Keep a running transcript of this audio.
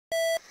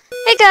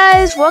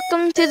guys,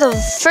 welcome to the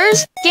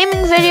first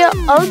gaming video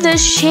of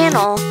this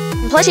channel.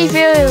 And plushie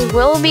videos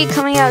will be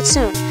coming out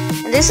soon.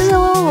 And this is a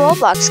little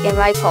Roblox game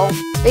I call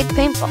Big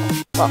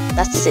Paintball. Well,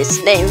 that's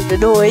its name,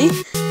 Denoy.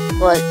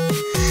 But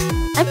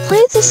I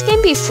played this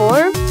game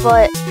before,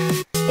 but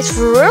it's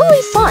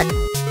really fun.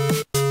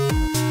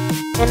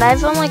 And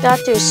I've only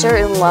got to a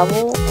certain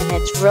level, and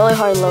it's really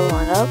hard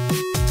leveling up.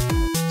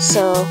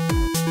 So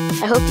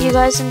I hope you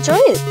guys enjoy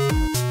it.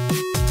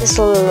 This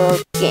little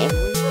game.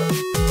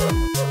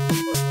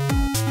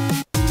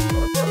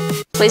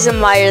 Please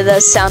admire the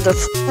sound of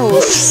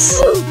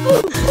oofs.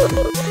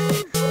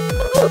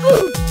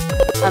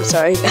 I'm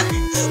sorry,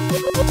 guys.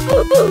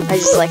 I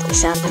just like the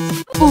sound of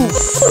oof.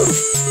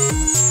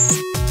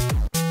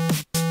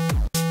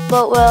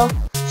 But well,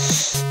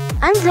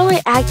 I'm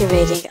really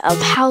aggravating of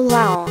how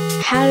long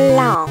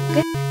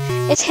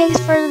it takes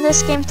for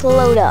this game to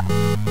load up.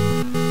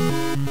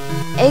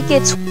 It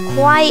gets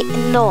quite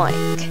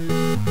annoying.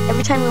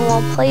 Every time we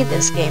want to play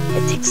this game,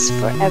 it takes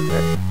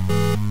forever.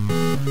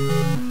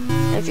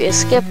 If you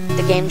skip,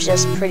 the game's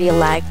just pretty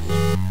laggy.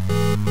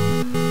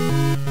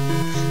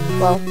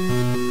 Well,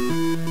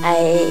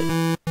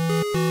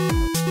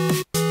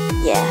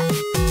 yeah.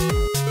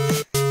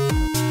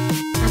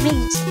 I'm gonna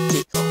use the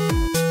deagle.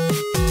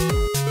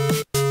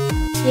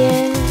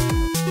 Yeah.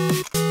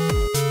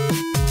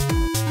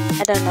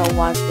 I don't know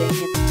why I'm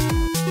doing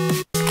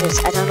this.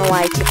 I don't know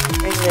why I keep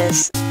doing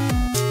this.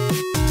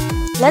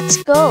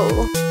 Let's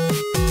go.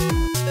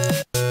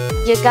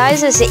 You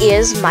guys'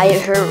 ears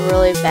might hurt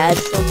really bad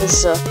from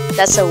this, so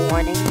that's a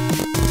warning.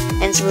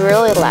 And it's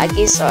really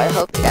laggy, so I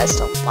hope you guys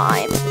don't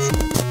mind.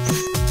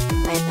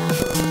 I know.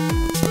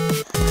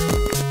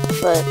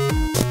 But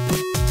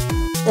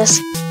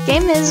this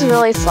game is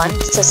really fun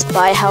just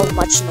by how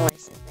much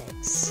noise it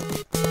makes.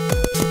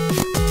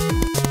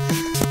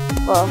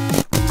 Well,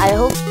 I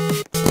hope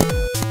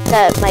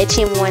that my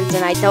team wins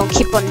and I don't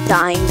keep on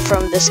dying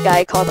from this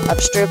guy called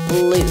Upstrip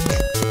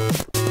Luke.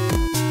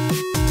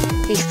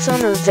 He keeps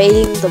on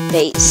invading the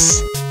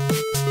base.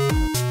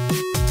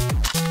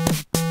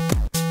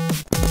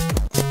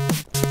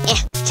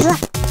 Kill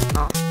him!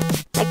 Oh,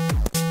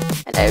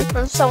 I died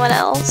from someone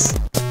else.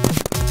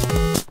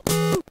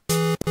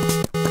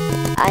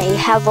 I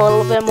have a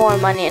little bit more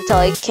money until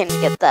I can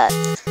get that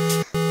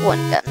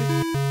one gun.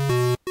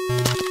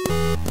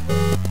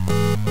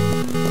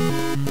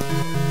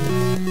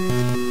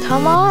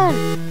 Come on!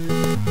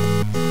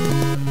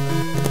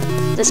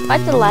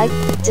 Despite the lag,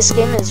 this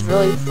game is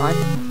really fun.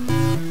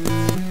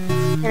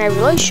 And I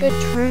really should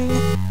turn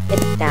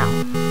it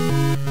down.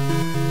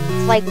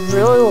 It's like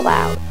really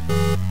loud.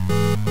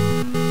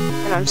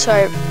 And I'm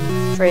sorry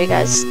for you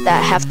guys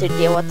that have to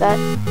deal with that.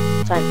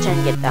 So I'm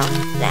turning it down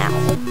now.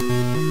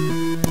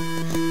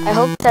 I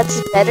hope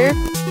that's better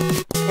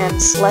and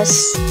it's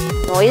less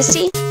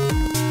noisy.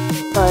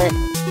 But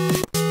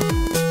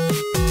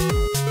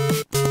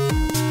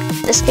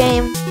this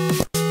game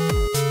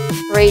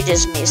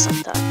rages me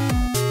sometimes.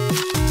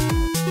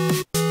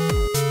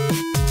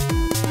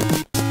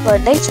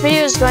 But next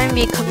video is going to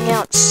be coming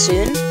out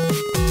soon.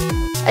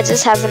 I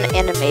just haven't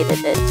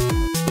animated it.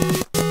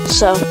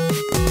 So,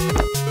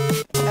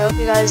 I hope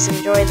you guys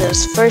enjoy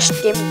this first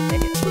gaming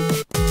video.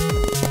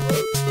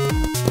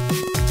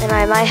 And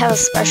I might have a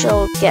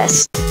special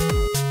guest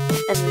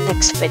in the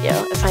next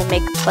video if I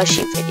make a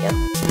plushie video.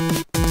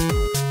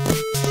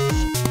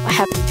 What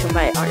happened to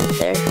my arm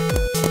there?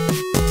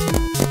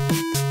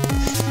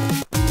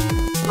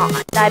 Oh,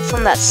 I died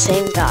from that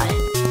same guy.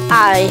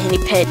 And he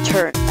paid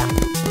turn down.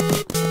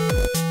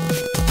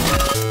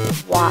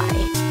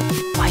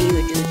 Why you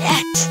would do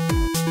that?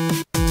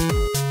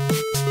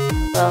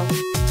 Well,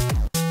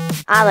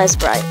 that's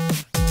bright.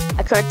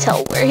 I couldn't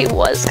tell where he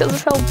was because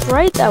of how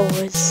bright that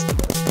was.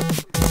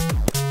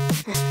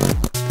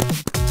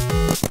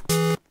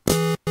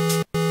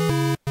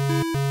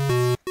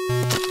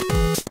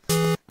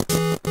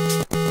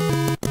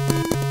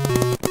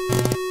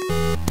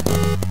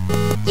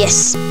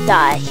 Yes,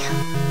 die.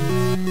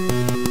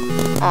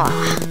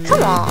 Aw,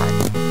 come on.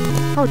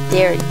 How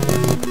dare you?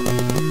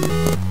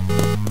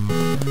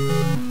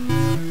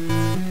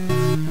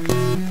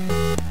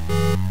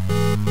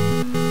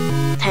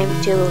 Time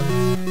to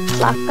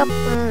clock up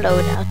and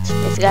load out.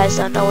 If you guys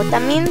don't know what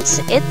that means,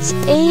 it's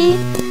a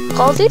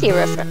Call of Duty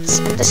reference.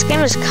 And this game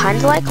is kind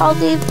of like Call of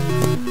Duty,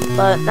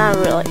 but not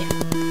really.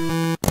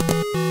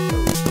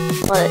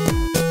 But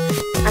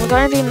I'm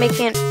going to be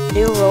making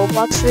new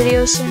Roblox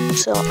videos soon,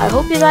 so I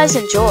hope you guys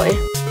enjoy.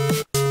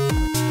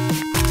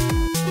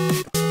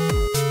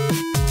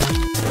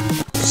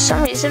 For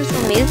some reason,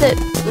 for me, the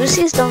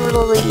Uzis don't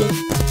really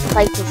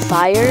like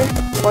fire,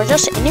 or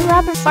just any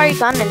rapid fire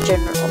gun in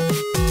general.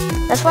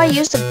 That's why I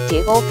use the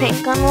Deagle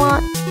paint gun a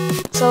lot,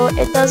 so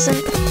it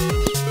doesn't,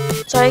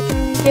 so I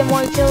can get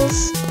more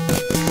kills.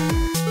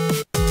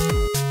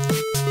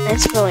 And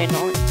it's really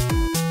annoying.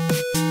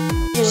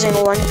 Using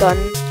one gun,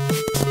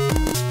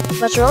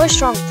 but it's a really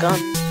strong gun.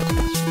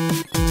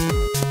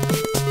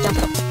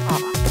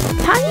 Oh,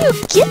 how do you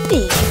get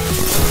me?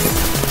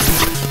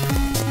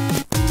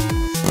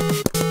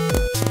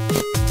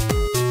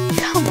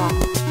 Come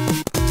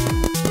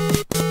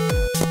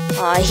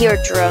Aw, I hear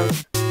a drone.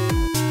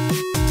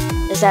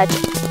 Is that...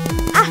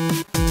 Ah!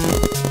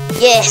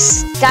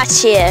 Yes!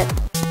 Gotcha!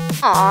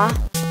 Aw.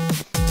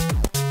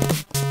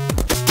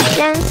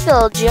 Then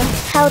filled you.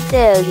 How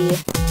dare you?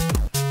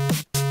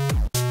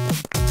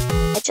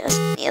 I just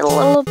need a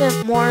little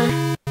bit more.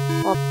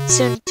 Well,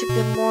 soon to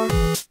be more.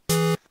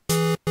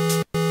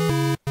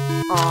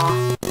 Aw.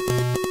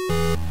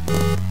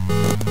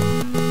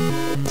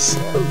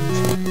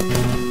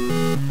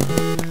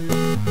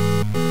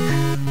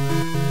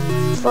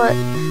 For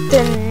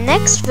the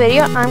next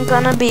video, I'm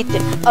gonna be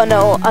oh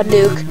no, a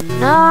nuke.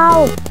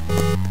 No!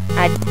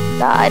 I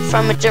died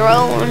from a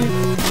drone.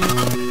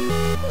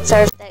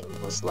 Sorry if that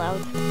was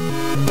loud.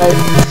 But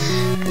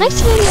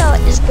next video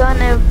is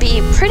gonna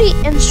be pretty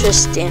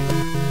interesting.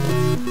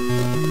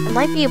 It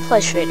might be a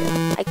plush video.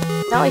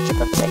 Now I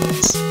keep on saying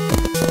this.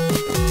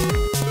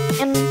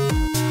 And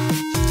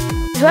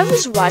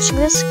whoever's watching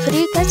this, could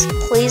you guys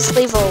please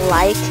leave a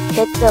like,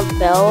 hit the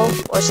bell,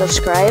 or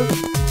subscribe?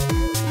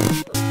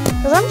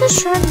 Because I'm just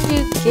trying to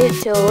get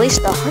to at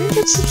least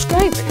 100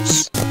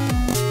 subscribers.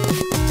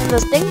 And the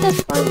thing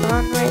that's going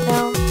on right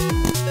now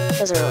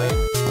doesn't really.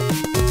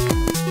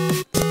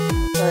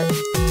 But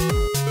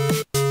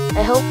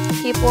I hope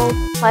people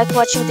like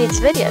watching these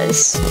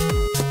videos.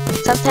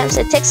 Sometimes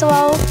it takes a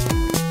while.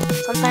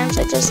 Sometimes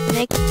I just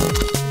make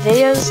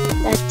videos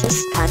that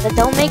just kinda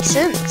don't make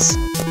sense.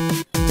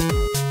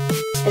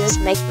 I just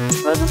make them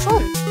for the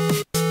fun.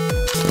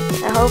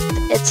 I hope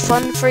it's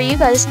fun for you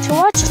guys to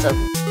watch them.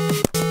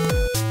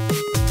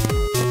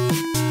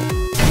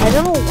 I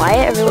don't know why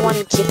everyone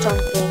keeps on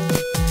getting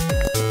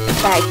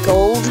that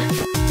gold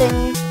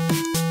thing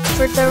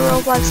for the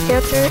Roblox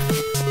character.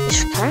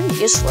 It's kind of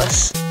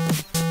useless.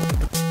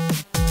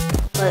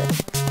 But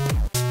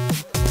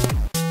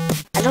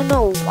I don't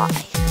know why.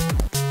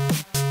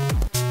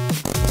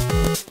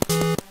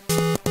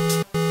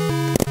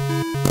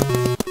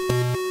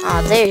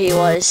 Ah, there he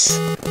was.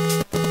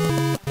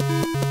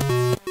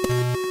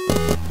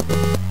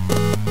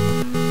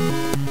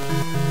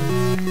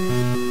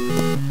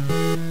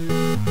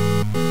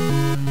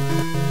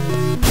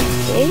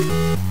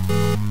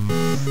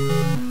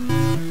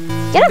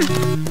 Get him!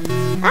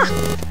 Ah!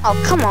 Oh,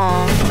 come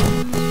on.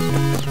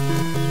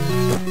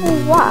 Oh,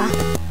 why?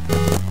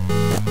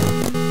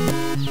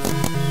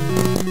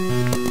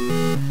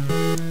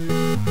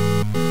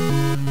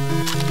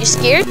 You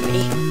scared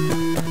me.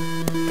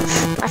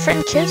 My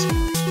friend kills me.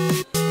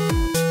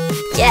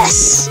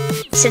 Yes!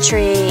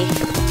 Sentry,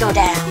 go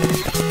down.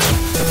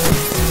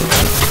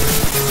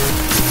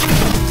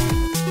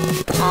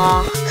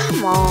 Aw,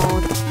 come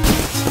on.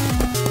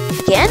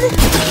 Again?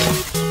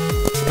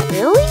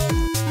 Really?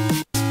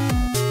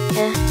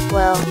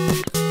 Well,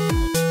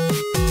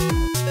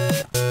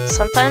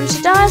 sometimes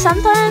you die,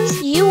 sometimes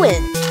you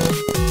win.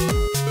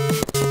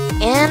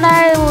 And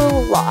I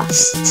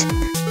lost.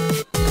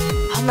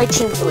 How my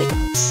team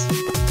wins.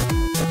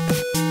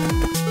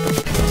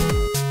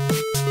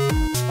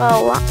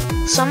 Well,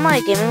 some of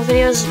my gaming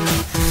videos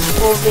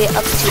will be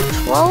up to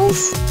 12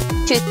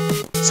 to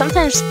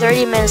sometimes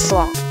 30 minutes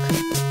long.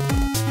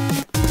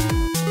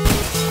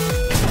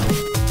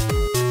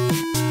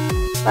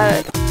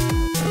 But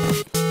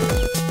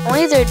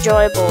only the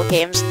enjoyable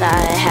games that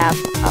I have,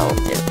 I'll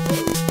do it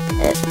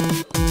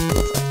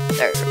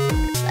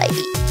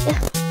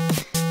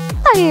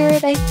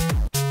Thursday.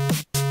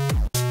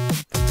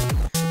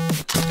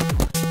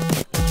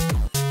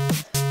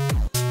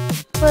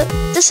 But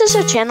this is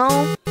a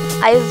channel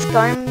I've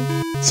going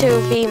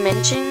to be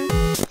mentioning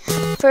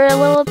for a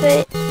little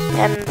bit,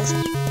 and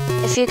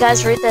if you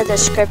guys read the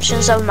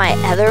descriptions of my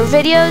other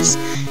videos,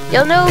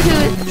 you'll know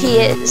who he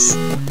is.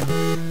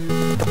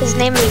 His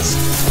name is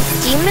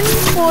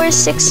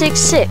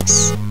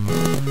Demon4666,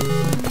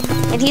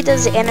 and he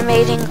does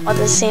animating on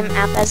the same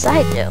app as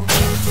I do.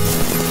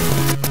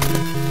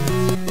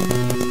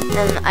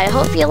 And I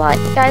hope you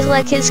guys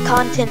like his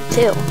content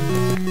too.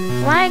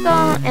 Why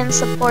go and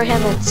support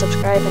him and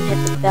subscribe and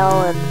hit the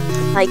bell and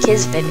like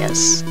his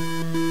videos?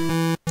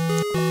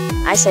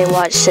 I say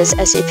watch his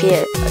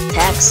SCP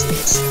attacks,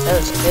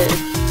 those are good.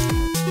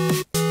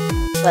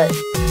 But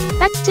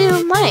back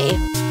to my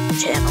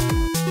channel.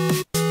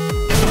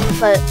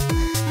 But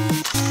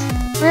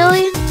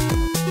really,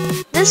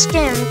 this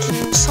game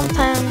can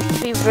sometimes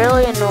be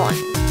really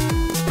annoying.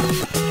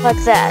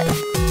 Like that.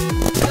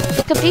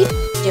 You could be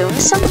doing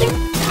something,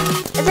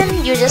 and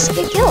then you just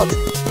get killed.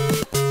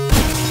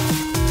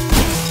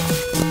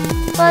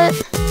 But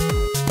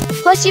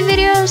plushy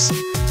videos,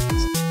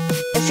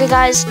 if you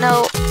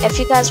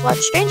guys watch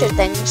Stranger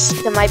Things,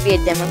 there might be a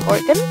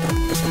Demogorgon.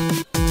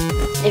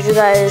 If you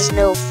guys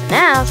know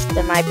FNAF,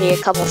 there might be a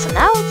couple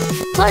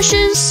FNAF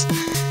plushes.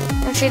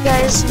 If you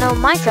guys know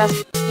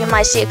Minecraft, you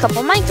might see a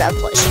couple Minecraft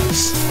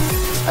plushes.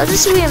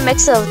 This will be a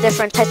mix of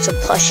different types of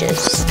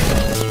plushes.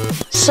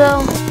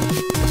 So,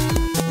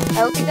 I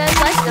hope you guys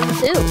like them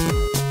too.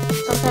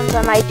 Sometimes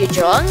I might do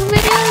drawing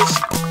videos.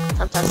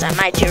 Sometimes I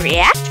might do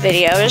react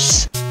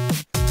videos.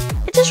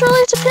 It just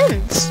really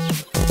depends.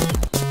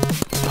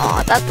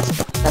 Aw,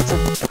 that's a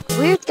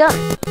weird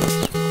gun.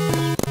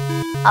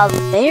 A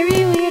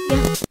very weird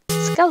gun.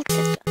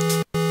 Skeleton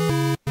gun.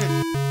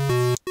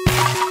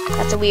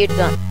 That's a weird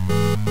gun.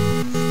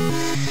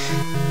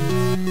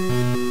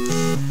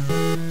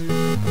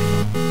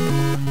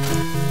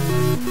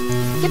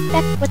 Get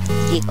back with the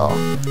eagle.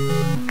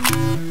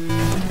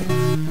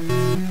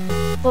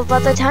 Well, by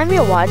the time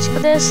you're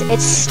watching this,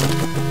 it's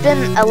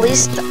been at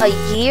least a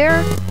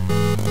year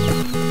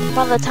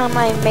by the time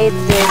I made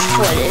this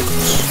footage.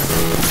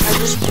 I'm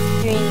just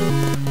doing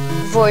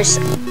voice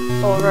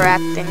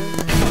overacting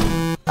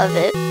of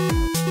it.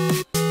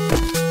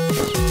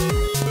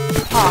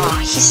 Aw,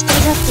 he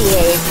stayed at the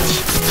edge.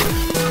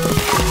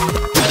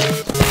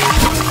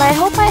 I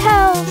hope I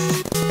have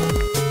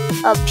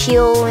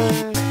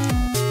appealing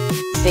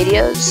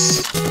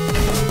videos.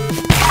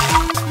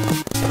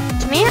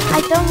 To me,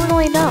 I don't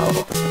really know.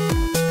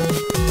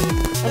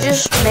 I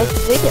just make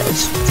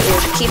videos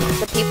to keep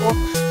the people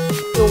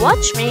who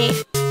watch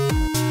me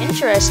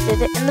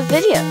interested in the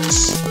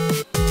videos.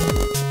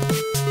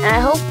 And I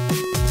hope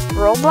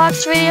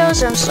Roblox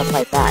videos and stuff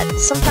like that.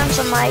 Sometimes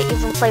I might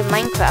even play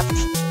Minecraft.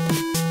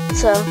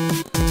 So,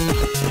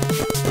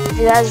 if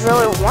you guys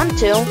really want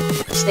to,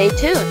 stay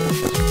tuned.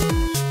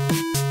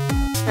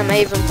 I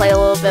may even play a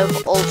little bit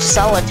of old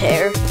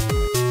Solitaire.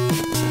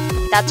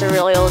 That's a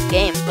really old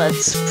game, but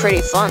it's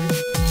pretty fun.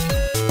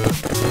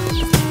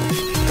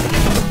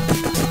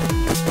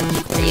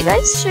 So you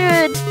guys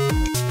should...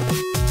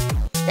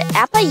 The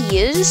app I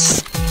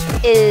use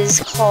is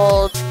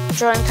called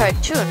Drawing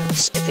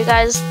Cartoons. If you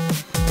guys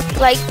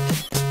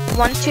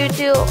want to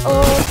do a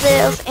little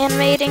bit of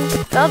animating,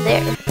 go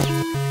there.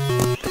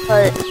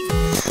 But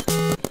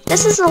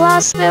this is the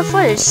last bit of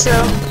footage, so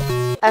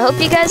I hope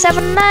you guys have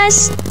a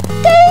nice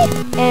day,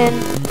 and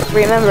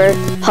remember,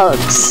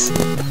 hugs.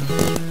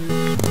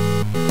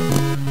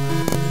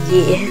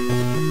 Yeah.